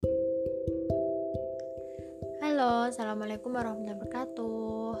Halo, assalamualaikum warahmatullahi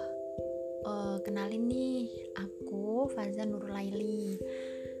wabarakatuh. Kenalin nih, aku Faza Nurlaili.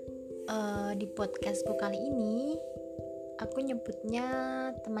 Di podcastku kali ini, aku nyebutnya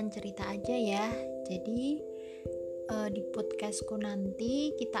teman cerita aja ya. Jadi di podcastku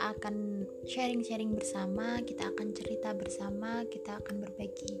nanti kita akan sharing-sharing bersama, kita akan cerita bersama, kita akan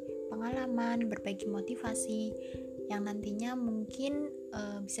berbagi pengalaman, berbagi motivasi yang nantinya mungkin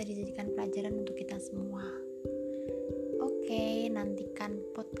bisa dijadikan pelajaran untuk kita semua. Oke, nantikan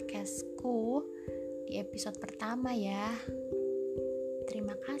podcastku di episode pertama ya.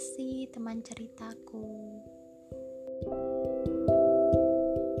 Terima kasih teman ceritaku.